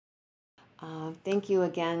Thank you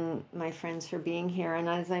again, my friends, for being here. And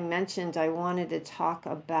as I mentioned, I wanted to talk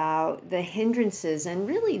about the hindrances and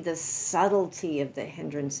really the subtlety of the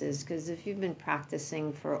hindrances, because if you've been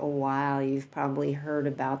practicing for a while, you've probably heard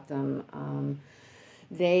about them.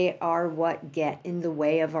 They are what get in the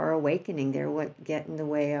way of our awakening. They're what get in the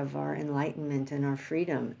way of our enlightenment and our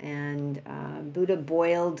freedom. And Buddha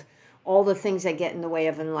boiled all the things that get in the way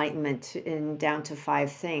of enlightenment in down to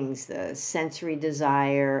five things: the sensory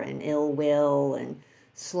desire and ill will and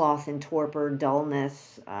sloth and torpor,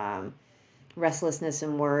 dullness, restlessness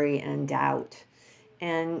and worry, and doubt.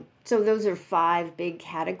 And so those are five big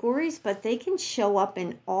categories, but they can show up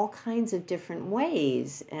in all kinds of different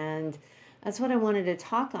ways. And that's what I wanted to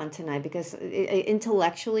talk on tonight, because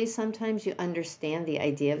intellectually sometimes you understand the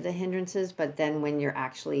idea of the hindrances, but then when you're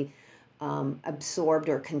actually absorbed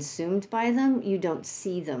or consumed by them, you don't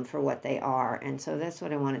see them for what they are. And so that's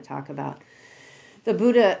what I want to talk about. The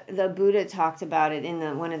Buddha talked about it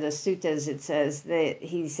in one of the suttas. It says that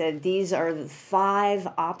he said these are the five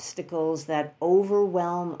obstacles that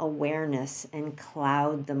overwhelm awareness and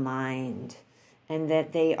cloud the mind, and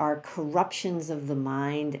that they are corruptions of the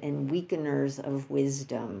mind and weakeners of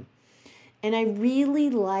wisdom. And I really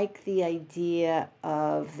like the idea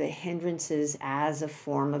of the hindrances as a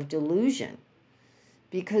form of delusion,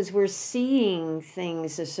 because we're seeing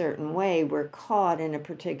things a certain way. We're caught in a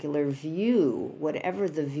particular view, whatever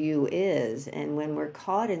the view is. And when we're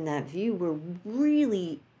caught in that view, we're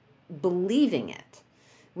really believing it.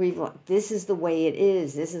 This is the way it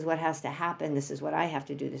is. This is what has to happen. This is what I have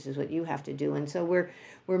to do. This is what you have to do. And so we're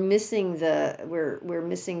missing the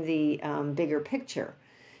bigger picture,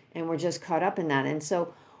 and we're just caught up in that. And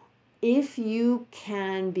so if you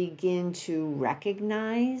can begin to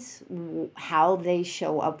recognize how they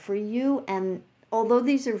show up for you, and although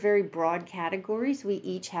these are very broad categories, we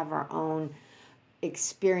each have our own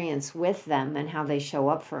experience with them and how they show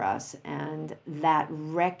up for us. And that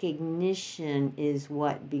recognition is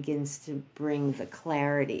what begins to bring the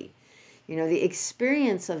clarity. You know, the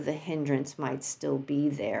experience of the hindrance might still be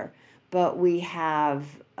there, but we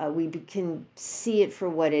can see it for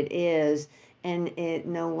what it is, and it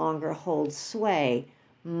no longer holds sway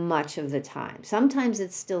much of the time. Sometimes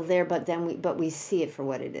it's still there, but we see it for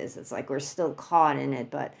what it is. It's like we're still caught in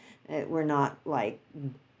it, but we're not like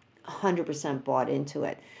 100% bought into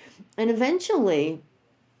it. And eventually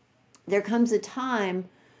there comes a time,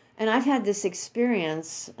 and I've had this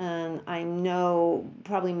experience, and I know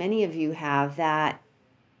probably many of you have, that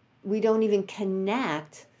we don't even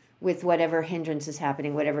connect with whatever hindrance is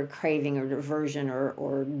happening, whatever craving or aversion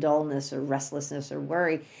or dullness or restlessness or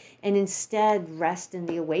worry, and instead rest in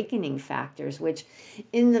the awakening factors, which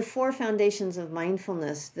in the four foundations of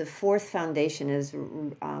mindfulness, the fourth foundation is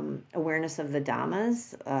awareness of the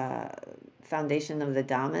Dhammas, foundation of the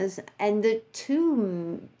Dhammas, and the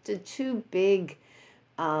two big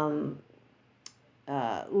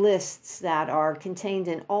lists that are contained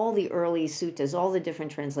in all the early suttas, all the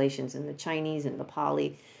different translations in the Chinese and the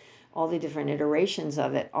Pali, all the different iterations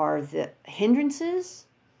of it, are the hindrances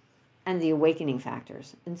and the awakening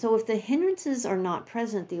factors. And so if the hindrances are not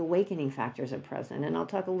present, the awakening factors are present. And I'll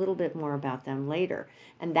talk a little bit more about them later.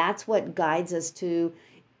 And that's what guides us to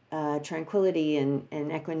tranquility and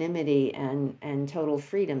equanimity and total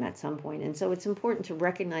freedom at some point. And so it's important to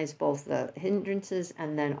recognize both the hindrances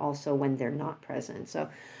and then also when they're not present. So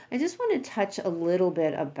I just want to touch a little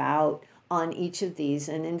bit on each of these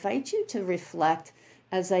and invite you to reflect,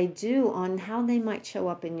 as I do, on how they might show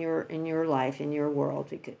up in your life, in your world.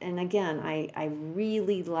 And again, I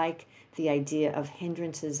really like the idea of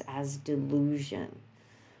hindrances as delusion.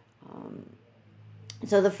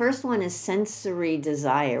 So the first one is sensory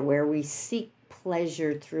desire, where we seek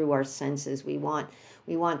pleasure through our senses. We want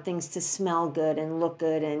things to smell good and look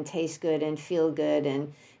good and taste good and feel good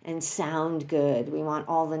and sound good. We want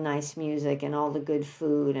all the nice music and all the good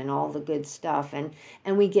food and all the good stuff. And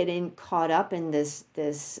we get caught up in this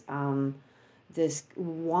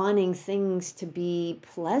wanting things to be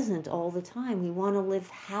pleasant all the time. We want to live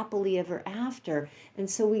happily ever after. And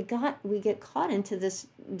so we get caught into this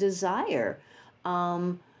desire.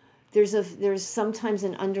 There's sometimes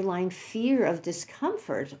an underlying fear of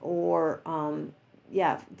discomfort, or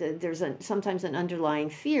there's sometimes an underlying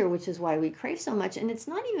fear, which is why we crave so much. And it's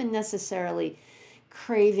not even necessarily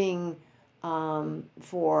craving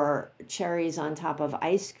for cherries on top of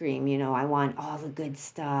ice cream. You know, I want all the good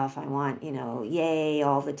stuff. I want, yay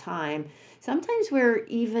all the time. Sometimes we're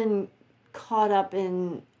even caught up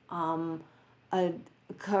in a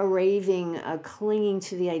craving, clinging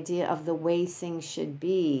to the idea of the way things should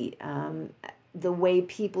be, the way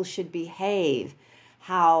people should behave,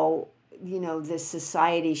 how this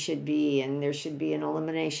society should be, and there should be an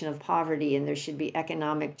elimination of poverty, and there should be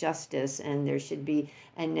economic justice, and there should be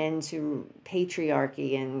an end to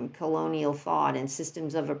patriarchy and colonial thought and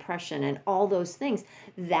systems of oppression and all those things.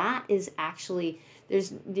 That is actually,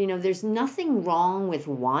 there's nothing wrong with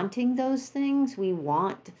wanting those things. We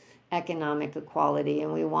want economic equality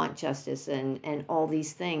and we want justice and all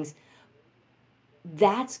these things.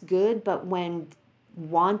 That's good, but when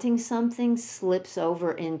wanting something slips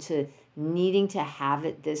over into needing to have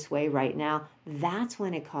it this way right now, that's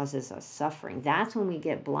when it causes us suffering. That's when we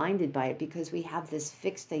get blinded by it, because we have this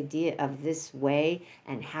fixed idea of this way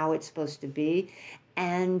and how it's supposed to be,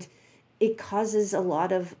 and it causes a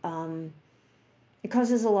lot of suffering. It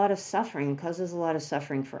causes a lot of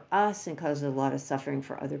suffering for us, and causes a lot of suffering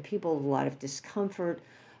for other people, a lot of discomfort.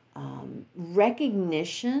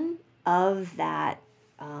 Recognition of that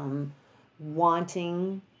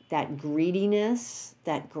wanting, that greediness,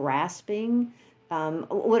 that grasping.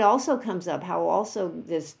 What also comes up, how also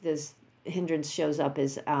this hindrance shows up,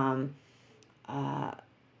 is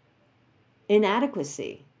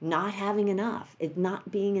inadequacy, not having enough, it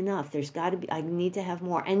not being enough. There's got to be, I need to have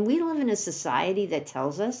more. And we live in a society that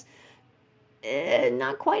tells us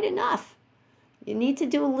not quite enough. You need to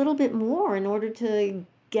do a little bit more in order to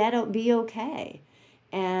be okay.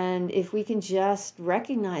 And if we can just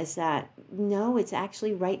recognize that, no, it's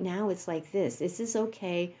actually right now, it's like this. This is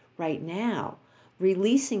okay right now.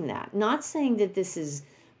 Releasing that. Not saying that this is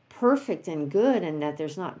perfect and good and that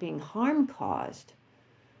there's not being harm caused,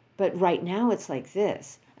 but right now it's like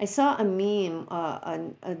this. I saw a meme,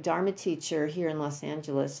 a Dharma teacher here in Los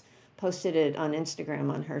Angeles posted it on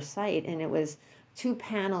Instagram on her site, and it was 2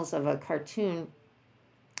 panels of a cartoon.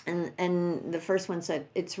 And the first one said,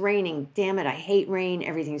 "It's raining. Damn it, I hate rain.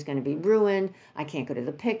 Everything's going to be ruined. I can't go to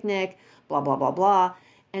the picnic, blah, blah, blah, blah."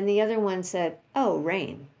 And the other one said, "Oh,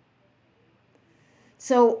 rain."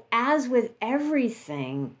 So as with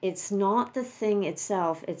everything, it's not the thing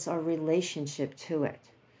itself, it's our relationship to it.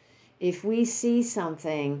 If we see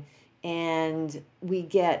something and we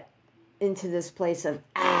get into this place of,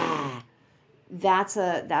 that's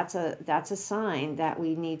a sign that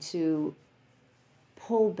we need to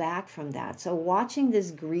pull back from that. So watching this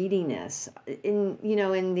greediness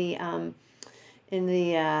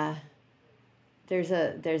there's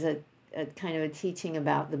a kind of a teaching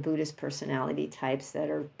about the Buddhist personality types that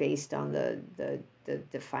are based on the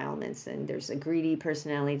defilements, and there's a greedy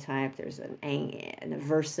personality type, there's an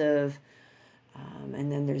aversive,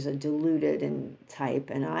 and then there's a deluded type,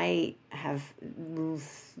 and I have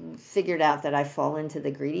figured out that I fall into the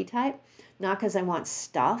greedy type, not because I want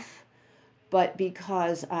stuff, but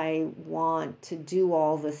because I want to do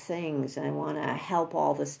all the things. I want to help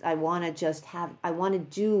all this. I want to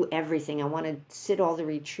do everything. I want to sit all the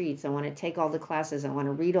retreats. I want to take all the classes. I want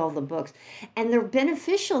to read all the books. And they're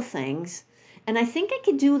beneficial things. And I think I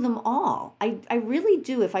could do them all. I really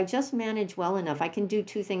do. If I just manage well enough, I can do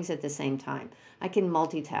 2 things at the same time. I can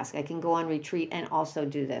multitask. I can go on retreat and also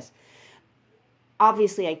do this.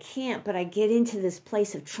 Obviously I can't, but I get into this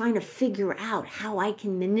place of trying to figure out how I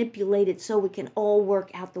can manipulate it so it can all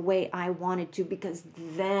work out the way I want it to, because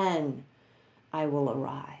then I will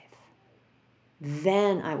arrive.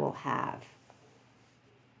 Then I will have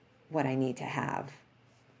what I need to have.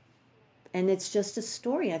 And it's just a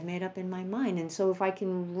story I've made up in my mind. And so if I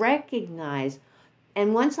can recognize,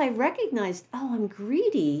 and once I recognize, oh, I'm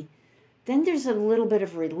greedy, then there's a little bit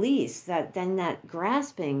of release, that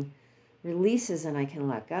grasping releases and I can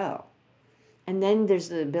let go. And then there's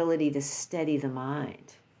the ability to steady the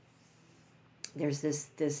mind. There's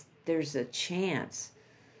there's a chance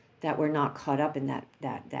that we're not caught up in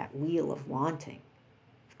that wheel of wanting,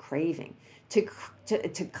 of craving. To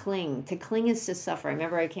cling. To cling is to suffer. I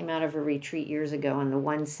remember I came out of a retreat years ago, and the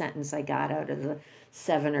one sentence I got out of the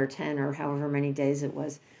 7 or 10 or however many days it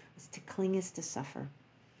was to cling is to suffer.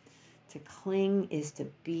 To cling is to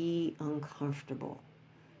be uncomfortable.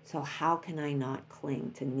 So how can I not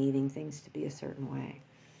cling to needing things to be a certain way?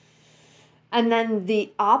 And then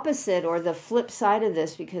the opposite, or the flip side of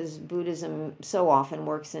this, because Buddhism so often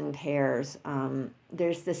works in pairs,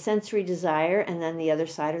 there's the sensory desire, and then the other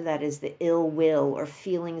side of that is the ill will, or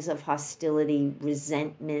feelings of hostility,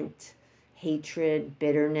 resentment, hatred,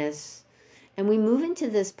 bitterness. And we move into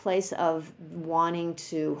this place of wanting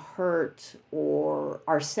to hurt or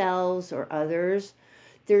ourselves or others.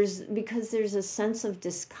 Because there's a sense of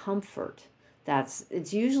discomfort.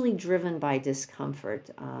 It's usually driven by discomfort,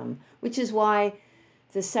 which is why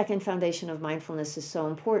the second foundation of mindfulness is so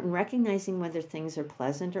important, recognizing whether things are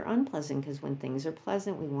pleasant or unpleasant, because when things are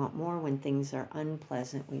pleasant, we want more. When things are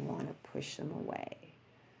unpleasant, we want to push them away.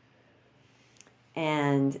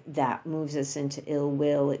 And that moves us into ill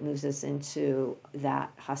will. It moves us into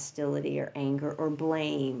that hostility or anger or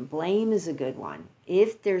blame. Blame is a good one.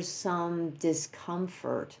 If there's some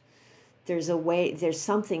discomfort, there's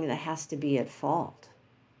something that has to be at fault.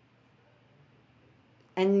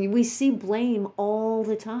 And we see blame all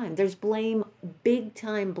the time. There's blame, big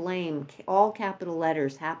time blame, all capital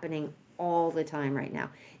letters, happening all the time right now.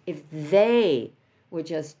 If they would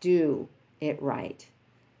just do it right,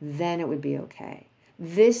 then it would be okay.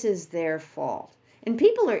 This is their fault. And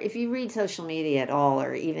people are, if you read social media at all,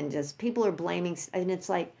 or even just people are blaming, and it's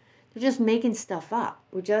like they're just making stuff up.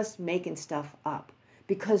 We're just making stuff up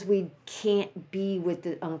because we can't be with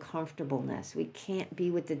the uncomfortableness. We can't be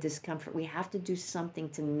with the discomfort. We have to do something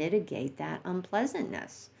to mitigate that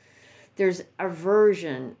unpleasantness. There's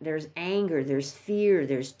aversion, there's anger, there's fear,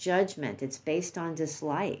 there's judgment. It's based on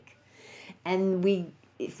dislike. And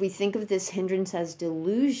if we think of this hindrance as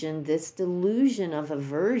delusion, this delusion of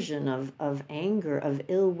aversion, of anger, of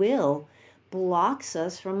ill will, blocks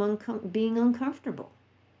us from being uncomfortable.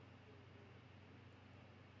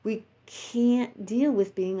 We can't deal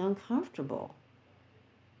with being uncomfortable.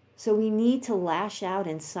 So we need to lash out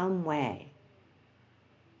in some way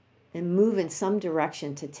and move in some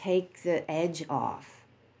direction to take the edge off.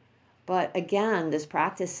 But again, this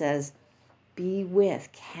practice says, be with.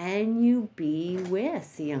 Can you be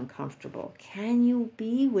with the uncomfortable? Can you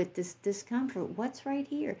be with this discomfort? What's right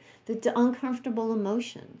here? The uncomfortable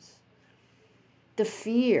emotions, the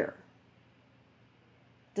fear,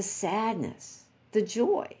 the sadness, the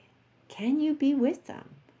joy. Can you be with them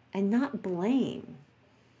and not blame?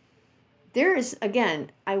 There is,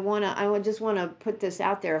 again, I just want to put this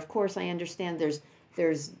out there. Of course, I understand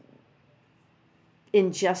there's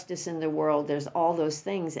injustice in the world, there's all those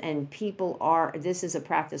things, and this is a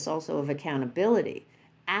practice also of accountability,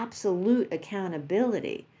 absolute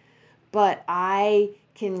accountability. But I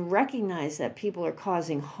can recognize that people are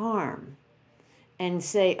causing harm and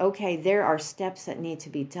say, okay, there are steps that need to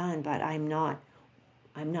be done, but I'm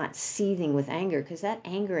not seething with anger, because that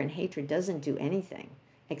anger and hatred doesn't do anything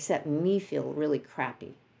except me feel really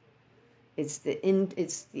crappy. I'm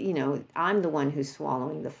the one who's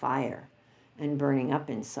swallowing the fire and burning up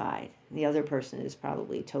inside. The other person is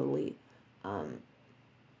probably totally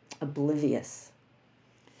oblivious.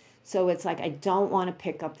 So it's like, I don't want to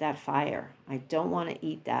pick up that fire. I don't want to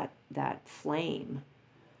eat that flame.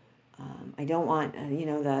 I don't want,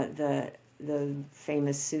 the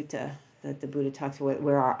famous sutta that the Buddha talks about,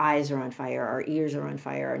 where our eyes are on fire, our ears are on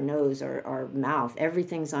fire, our nose, our mouth,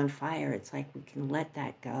 everything's on fire. It's like we can let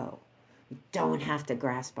that go. We don't have to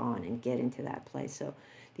grasp on and get into that place. So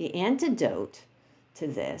the antidote to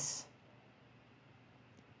this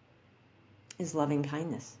is loving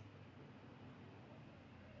kindness.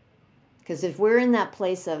 Because if we're in that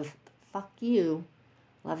place of fuck you,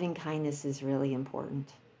 loving kindness is really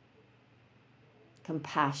important.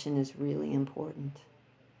 Compassion is really important.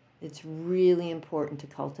 It's really important to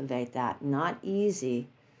cultivate that. Not easy,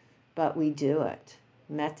 but we do it.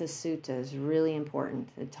 Metta Sutta is really important.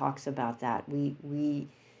 It talks about that. We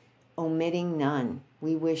omitting none.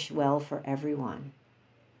 We wish well for everyone.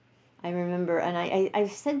 I remember, and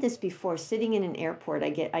I've said this before, sitting in an airport,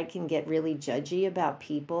 I can get really judgy about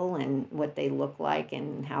people and what they look like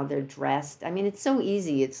and how they're dressed. I mean, it's so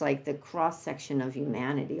easy. It's like the cross-section of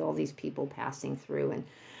humanity, all these people passing through,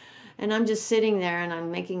 and I'm just sitting there and I'm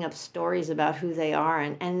making up stories about who they are.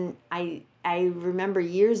 And I remember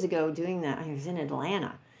years ago doing that. I was in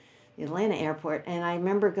Atlanta, the Atlanta airport, and I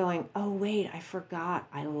remember going, oh, wait, I forgot.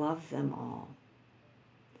 I love them all.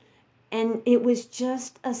 And it was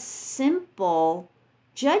just a simple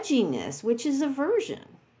judginess, which is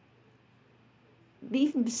aversion.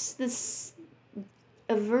 This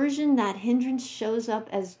aversion, that hindrance shows up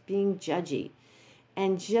as being judgy.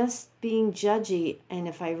 And just being judgy, and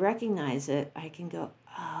if I recognize it, I can go,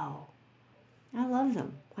 oh, I love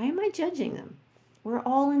them. Why am I judging them? We're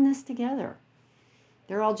all in this together.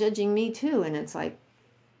 They're all judging me too, and it's like,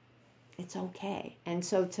 it's okay. And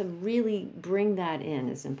so to really bring that in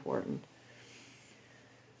is important.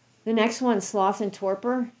 The next one, sloth and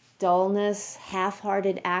torpor, dullness,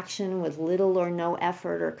 half-hearted action with little or no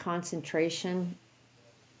effort or concentration.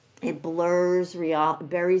 It buries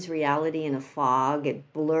reality in a fog.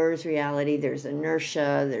 It blurs reality. There's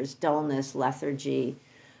inertia, there's dullness, lethargy.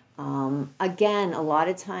 Again, a lot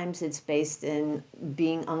of times it's based in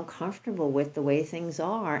being uncomfortable with the way things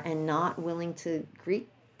are and not willing to greet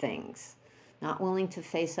things, not willing to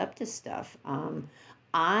face up to stuff.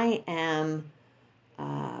 I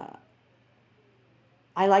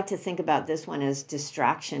like to think about this one as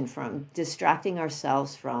distracting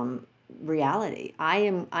ourselves from reality. I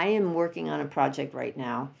am working on a project right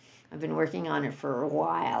now. I've been working on it for a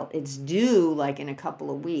while. It's due like in a couple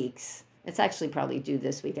of weeks. It's actually probably due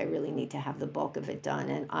this week. I really need to have the bulk of it done,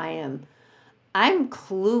 and I'm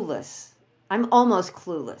clueless. I'm almost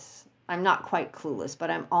clueless. I'm not quite clueless,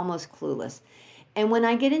 but I'm almost clueless. And when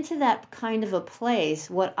I get into that kind of a place,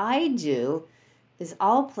 what I do is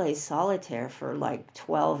I'll play solitaire for like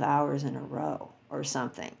 12 hours in a row or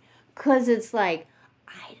something. Because it's like,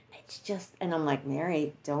 it's just, and I'm like,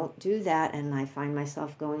 Mary, don't do that. And I find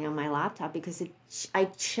myself going on my laptop because I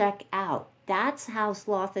check out. That's how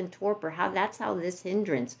sloth and torpor, that's how this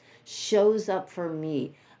hindrance shows up for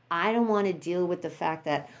me. I don't want to deal with the fact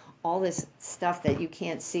that all this stuff that you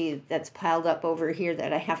can't see that's piled up over here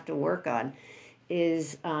that I have to work on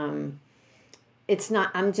is, it's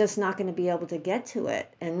not, I'm just not going to be able to get to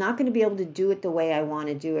it and not going to be able to do it the way I want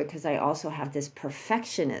to do it because I also have this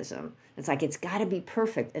perfectionism. It's like, it's got to be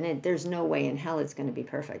perfect. And there's no way in hell it's going to be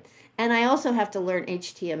perfect. And I also have to learn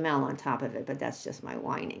HTML on top of it, but that's just my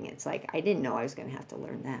whining. It's like, I didn't know I was going to have to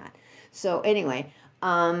learn that. So anyway,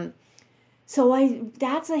 that's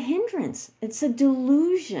a hindrance. It's a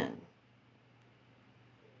delusion.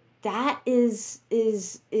 That is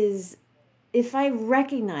if I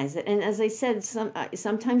recognize it, and as I said,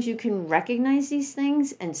 sometimes you can recognize these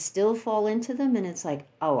things and still fall into them, and it's like,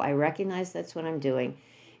 oh, I recognize that's what I'm doing,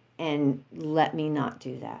 and let me not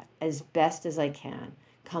do that as best as I can.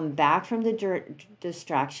 Come back from the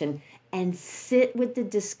distraction and sit with the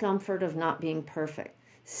discomfort of not being perfect.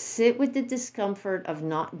 Sit with the discomfort of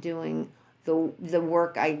not doing the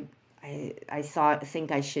work I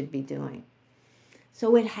think I should be doing.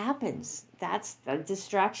 So it happens. That's a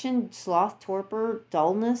distraction, sloth, torpor,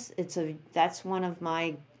 dullness. That's one of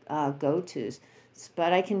my go-tos.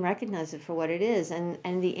 But I can recognize it for what it is.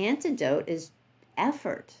 And the antidote is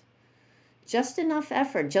effort. Just enough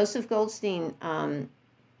effort. Joseph Goldstein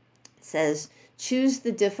says, choose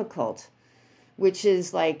the difficult, which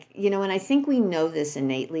is like, and I think we know this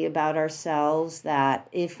innately about ourselves, that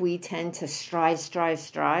if we tend to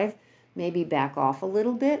strive, maybe back off a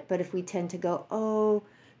little bit. But if we tend to go, oh,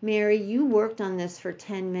 Mary, you worked on this for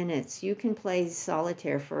 10 minutes. You can play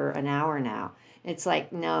solitaire for an hour now. It's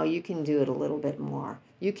like, no, you can do it a little bit more.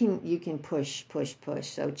 You can push.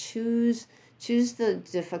 So choose the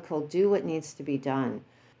difficult, do what needs to be done.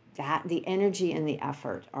 That the energy and the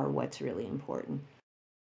effort are what's really important.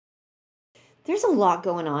 There's a lot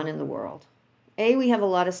going on in the world. A, we have a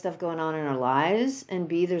lot of stuff going on in our lives, and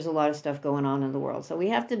B, there's a lot of stuff going on in the world. So we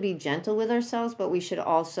have to be gentle with ourselves, but we should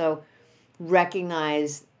also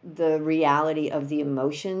recognize the reality of the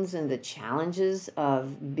emotions and the challenges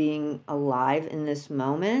of being alive in this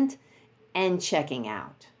moment and checking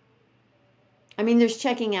out. I mean, there's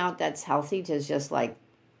checking out that's healthy to just like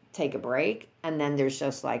take a break, and then there's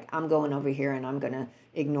just like, I'm going over here and I'm going to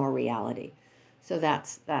ignore reality. So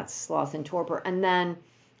that's sloth and torpor. And then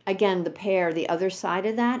again, the other side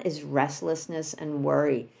of that is restlessness and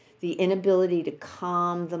worry, the inability to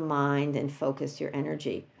calm the mind and focus your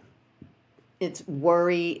energy. It's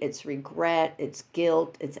worry, it's regret, it's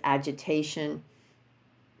guilt, it's agitation.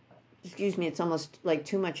 It's almost like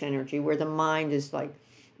too much energy where the mind is like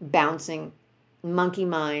bouncing, monkey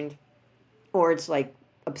mind, or it's like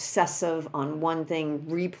obsessive on one thing,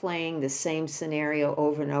 replaying the same scenario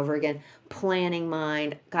over and over again, planning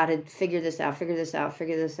mind, got to figure this out,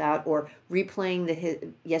 or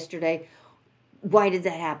replaying yesterday. Why did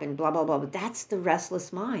that happen? Blah, blah, blah. But that's the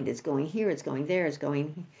restless mind. It's going here, it's going there, it's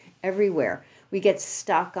going everywhere. We get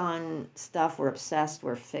stuck on stuff, we're obsessed,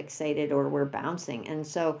 we're fixated, or we're bouncing. And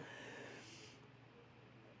so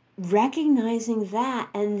recognizing that,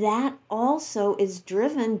 and that also is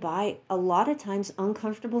driven by a lot of times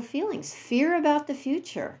uncomfortable feelings, fear about the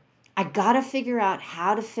future. I got to figure out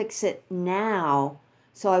how to fix it now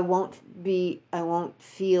so I won't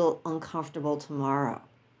feel uncomfortable tomorrow.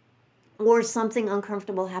 Or something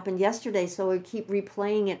uncomfortable happened yesterday, so I keep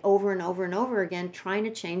replaying it over and over and over again, trying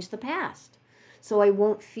to change the past so I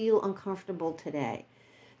won't feel uncomfortable today.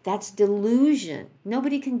 That's delusion.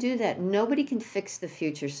 Nobody can do that. Nobody can fix the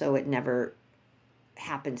future so it never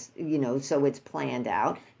happens, so it's planned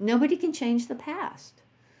out. Nobody can change the past.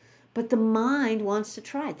 But the mind wants to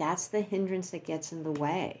try. That's the hindrance that gets in the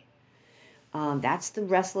way. That's the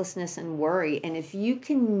restlessness and worry. And if you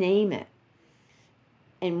can name it,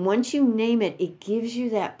 and once you name it, it gives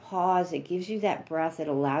you that pause, it gives you that breath, it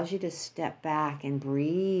allows you to step back and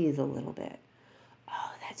breathe a little bit.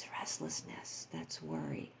 Oh, that's restlessness, that's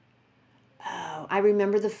worry. Oh, I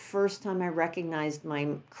remember the first time I recognized my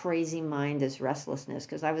crazy mind as restlessness,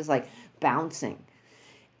 because I was like bouncing.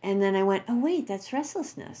 And then I went, oh wait, that's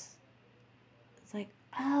restlessness. It's like,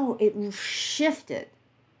 oh, it shifted.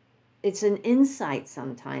 It's an insight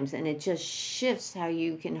sometimes, and it just shifts how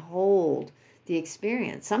you can hold the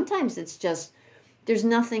experience. Sometimes it's just, there's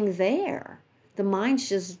nothing there. The mind's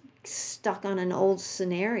just stuck on an old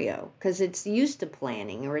scenario because it's used to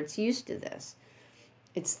planning, or it's used to this.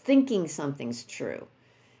 It's thinking something's true.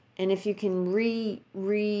 And if you can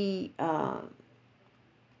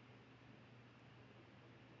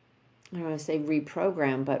I don't want to say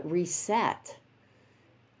reprogram, but reset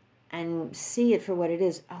and see it for what it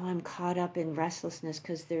is. Oh, I'm caught up in restlessness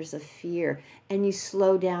because there's a fear. And you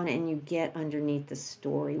slow down and you get underneath the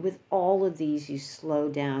story. With all of these, you slow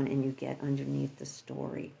down and you get underneath the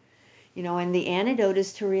story. You know, and the antidote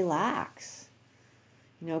is to relax.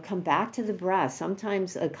 You know, come back to the breath.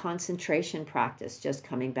 Sometimes a concentration practice, just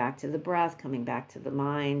coming back to the breath, coming back to the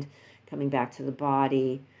mind, coming back to the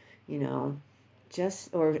body, you know,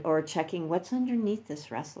 just, or checking what's underneath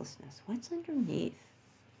this restlessness. What's underneath?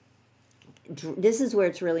 This is where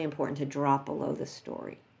it's really important to drop below the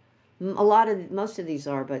story. Most of these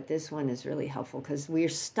are, but this one is really helpful because we're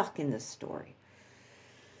stuck in this story.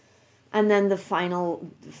 And then the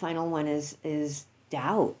final one is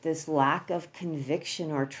doubt, this lack of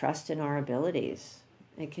conviction or trust in our abilities.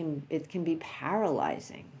 It can be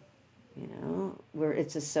paralyzing, you know, where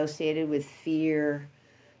it's associated with fear,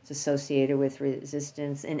 it's associated with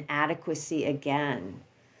resistance, inadequacy again,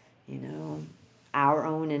 you know, our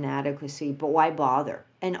own inadequacy, but why bother?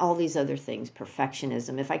 And all these other things,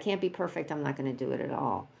 perfectionism. If I can't be perfect, I'm not going to do it at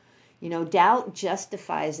all. You know, doubt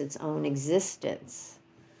justifies its own existence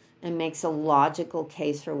and makes a logical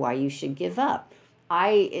case for why you should give up.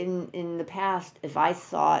 In the past, if I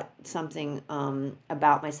thought something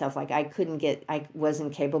about myself, like I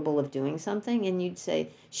wasn't capable of doing something, and you'd say,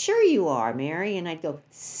 "Sure you are, Mary," and I'd go,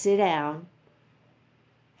 "Sit down,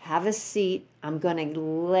 have a seat. I'm going to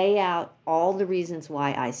lay out all the reasons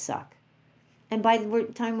why I suck. And by the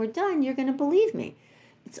time we're done, you're going to believe me."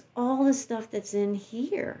 It's all the stuff that's in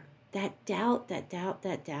here. That doubt.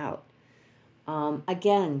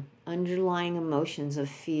 Again, underlying emotions of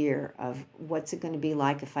fear, of what's it going to be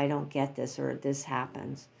like if I don't get this or this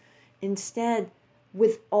happens. Instead,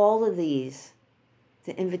 with all of these,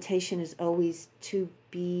 the invitation is always to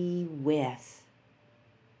be with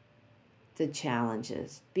the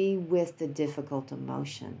challenges, be with the difficult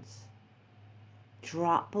emotions.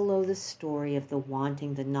 Drop below the story of the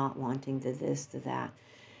wanting, the not wanting, the this, the that.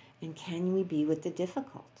 And can we be with the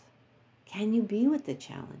difficult? Can you be with the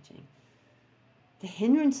challenging? The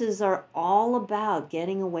hindrances are all about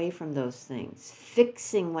getting away from those things,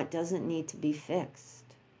 fixing what doesn't need to be fixed.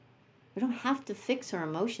 We don't have to fix our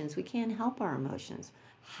emotions. We can't help our emotions.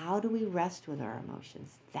 How do we rest with our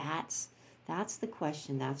emotions? That's the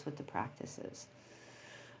question. That's what the practice is.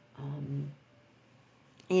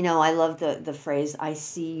 You know, I love the phrase, "I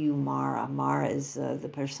see you, Mara." Mara is the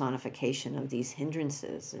personification of these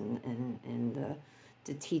hindrances and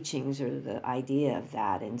the teachings, or the idea of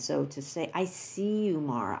that. And so to say, "I see you,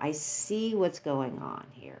 Mara. I see what's going on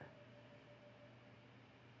here."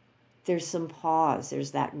 There's some pause.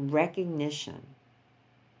 There's that recognition.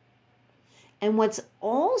 And what's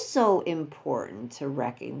also important to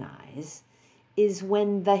recognize is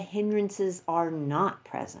when the hindrances are not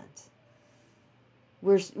present.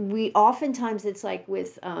 We oftentimes, it's like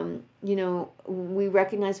with, you know, we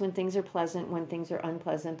recognize when things are pleasant, when things are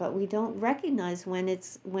unpleasant, but we don't recognize when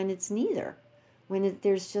it's neither,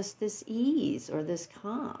 there's just this ease or this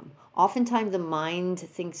calm. Oftentimes the mind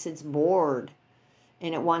thinks it's bored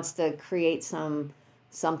and it wants to create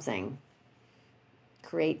something,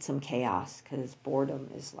 create some chaos, because boredom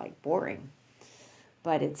is like boring.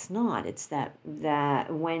 But it's not. It's that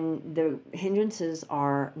when the hindrances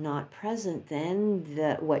are not present, then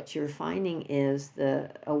what you're finding is the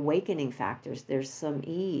awakening factors. There's some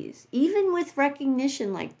ease. Even with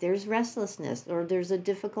recognition, like there's restlessness or there's a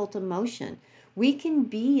difficult emotion. We can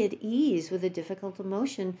be at ease with a difficult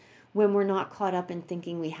emotion when we're not caught up in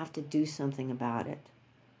thinking we have to do something about it.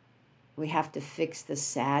 We have to fix the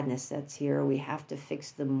sadness that's here. We have to fix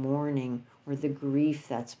the mourning or the grief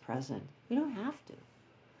that's present. We don't have to.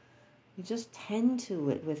 We just tend to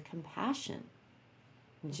it with compassion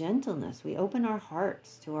and gentleness. We open our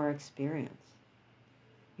hearts to our experience.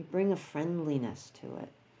 We bring a friendliness to it.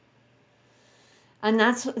 And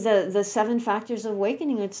that's the 7 factors of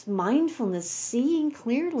awakening. It's mindfulness, seeing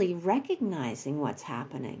clearly, recognizing what's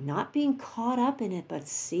happening, not being caught up in it, but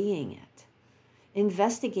seeing it,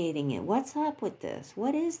 investigating it. What's up with this?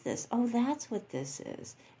 What is this? Oh, that's what this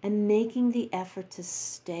is. And making the effort to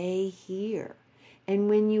stay here. And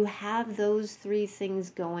when you have those 3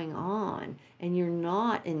 things going on and you're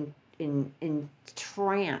not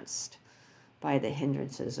entranced by the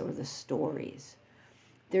hindrances or the stories.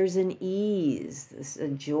 There's an ease, a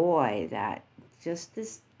joy, that just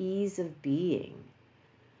this ease of being,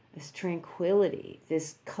 this tranquility,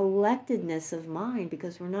 this collectedness of mind,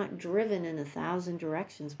 because we're not driven in 1,000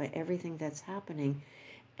 directions by everything that's happening.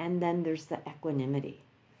 And then there's the equanimity,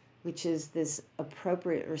 which is this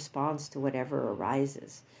appropriate response to whatever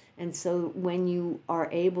arises. And so when you are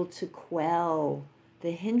able to quell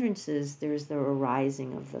the hindrances, there's the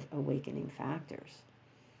arising of the awakening factors,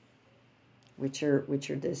 which are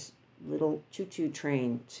this little choo-choo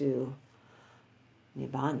train to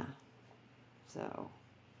Nibbana. So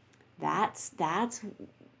that's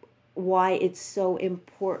why it's so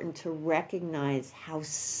important to recognize how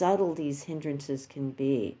subtle these hindrances can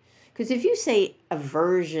be. Because if you say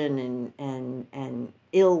aversion and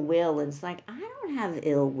ill will, it's like, I don't have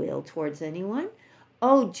ill will towards anyone.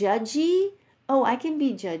 Oh, judgy? Oh, I can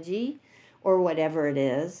be judgy, or whatever it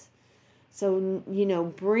is. So,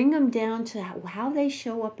 bring them down to how they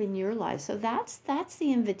show up in your life. So that's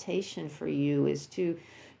the invitation for you, is to,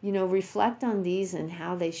 reflect on these and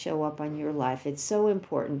how they show up on your life. It's so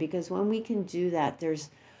important, because when we can do that, there's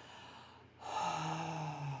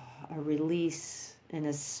a release and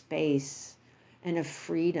a space and a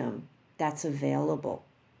freedom that's available.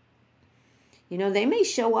 They may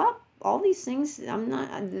show up, all these things.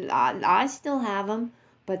 I still have them,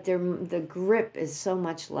 but the grip is so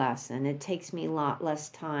much less, and it takes me a lot less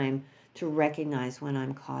time to recognize when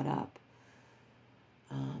I'm caught up.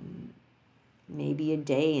 Maybe a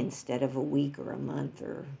day instead of a week or a month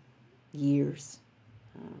or years.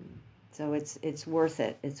 So it's worth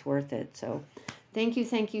it. It's worth it. So thank you,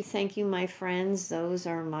 my friends. Those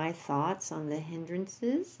are my thoughts on the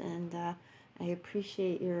hindrances, and I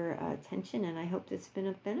appreciate your attention, and I hope it's been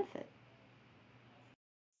of benefit.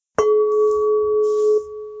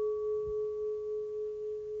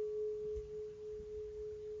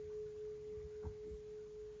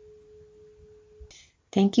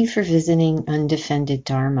 Thank you for visiting Undefended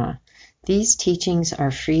Dharma. These teachings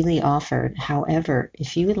are freely offered. However,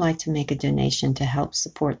 if you would like to make a donation to help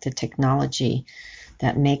support the technology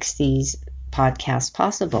that makes these podcasts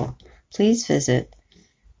possible, please visit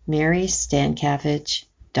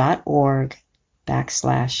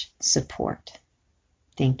marystankavich.org/support.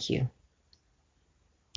 Thank you.